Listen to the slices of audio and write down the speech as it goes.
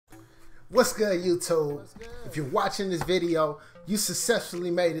What's good, YouTube? If you're watching this video, you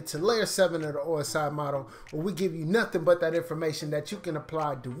successfully made it to layer 7 of the OSI model, where we give you nothing but that information that you can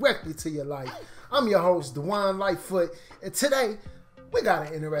apply directly to your life. I'm your host, Dewan Lightfoot, and today we got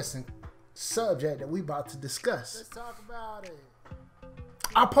an interesting subject that we about to discuss. Let's talk about it.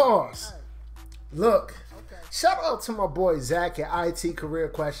 I pause. Hey. Look, Okay. shout out to my boy Zach at IT Career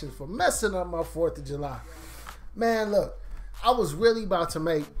Questions for messing up my 4th of July. Man, look, I was really about to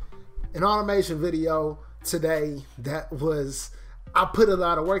make an automation video today that was, I put a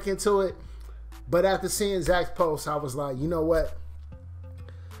lot of work into it, but after seeing Zach's post, I was like, you know what?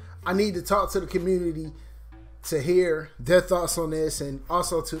 I need to talk to the community to hear their thoughts on this and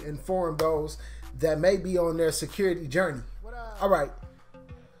also to inform those that may be on their security journey. All right.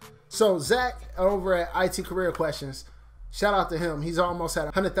 So Zach over at IT Career Questions, shout out to him. He's almost at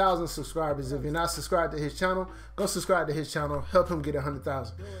 100,000 subscribers. If you're not subscribed to his channel, go subscribe to his channel. Help him get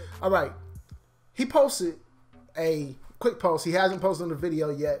 100,000. All right. He posted a quick post. He hasn't posted the video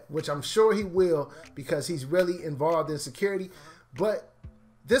yet, which I'm sure he will because he's really involved in security. But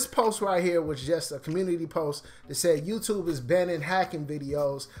this post right here was just a community post that said YouTube is banning hacking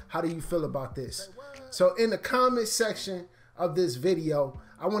videos. How do you feel about this? So in the comment section of this video,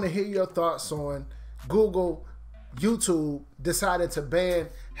 I want to hear your thoughts on YouTube decided to ban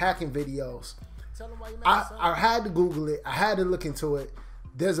hacking videos. Tell them why you made I had to Google it. I had to look into it.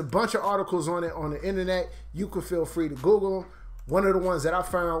 There's a bunch of articles on it on the internet. You can feel free to Google them. One of the ones that I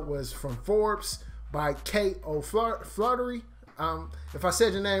found was from Forbes by Kate O'Flaherty. If I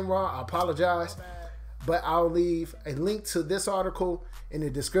said your name wrong, I apologize. But I'll leave a link to this article in the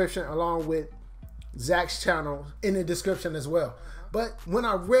description along with Zach's channel in the description as well. But when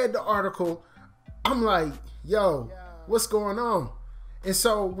I read the article, I'm like, yo, what's going on? And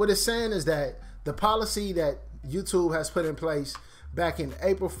so what it's saying is that the policy that YouTube has put in place back in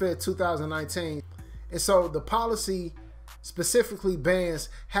April 5th, 2019. And so the policy specifically bans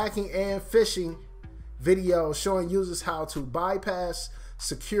hacking and phishing videos showing users how to bypass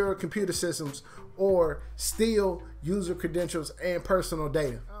secure computer systems or steal user credentials and personal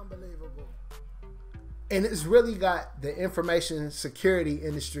data. Unbelievable. And it's really got the information security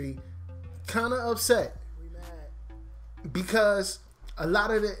industry kind of upset. We mad. Because a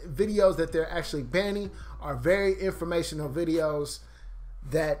lot of the videos that they're actually banning are very informational videos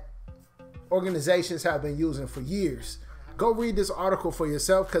that organizations have been using for years. Go read this article for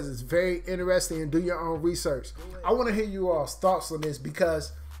yourself because it's very interesting and do your own research. I want to hear you all's thoughts on this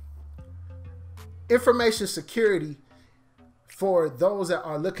because information security for those that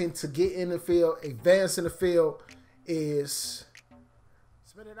are looking to get in the field, advance in the field is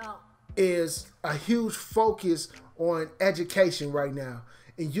Spit it out. a huge focus on education right now.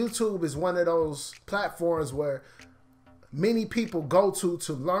 And YouTube is one of those platforms where many people go to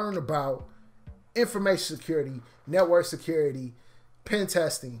learn about information security, network security, pen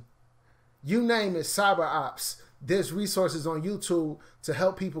testing, you name it, cyber ops. There's resources on YouTube to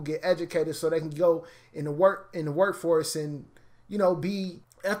help people get educated so they can go in the workforce and, you know, be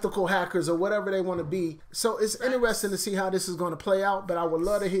ethical hackers or whatever they want to be. So it's interesting to see how this is going to play out, but I would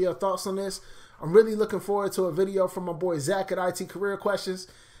love to hear your thoughts on this. I'm really looking forward to a video from my boy Zach at IT Career Questions,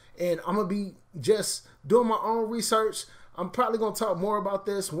 and I'm going to be just doing my own research. I'm probably going to talk more about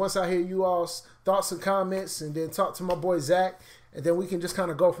this once I hear you all's thoughts and comments, and then talk to my boy Zach, and then we can just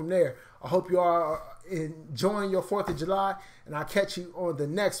kind of go from there. I hope you all are enjoying your 4th of July, and I'll catch you on the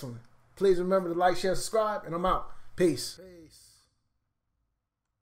next one. Please remember to like, share, subscribe, and I'm out. Peace. Peace.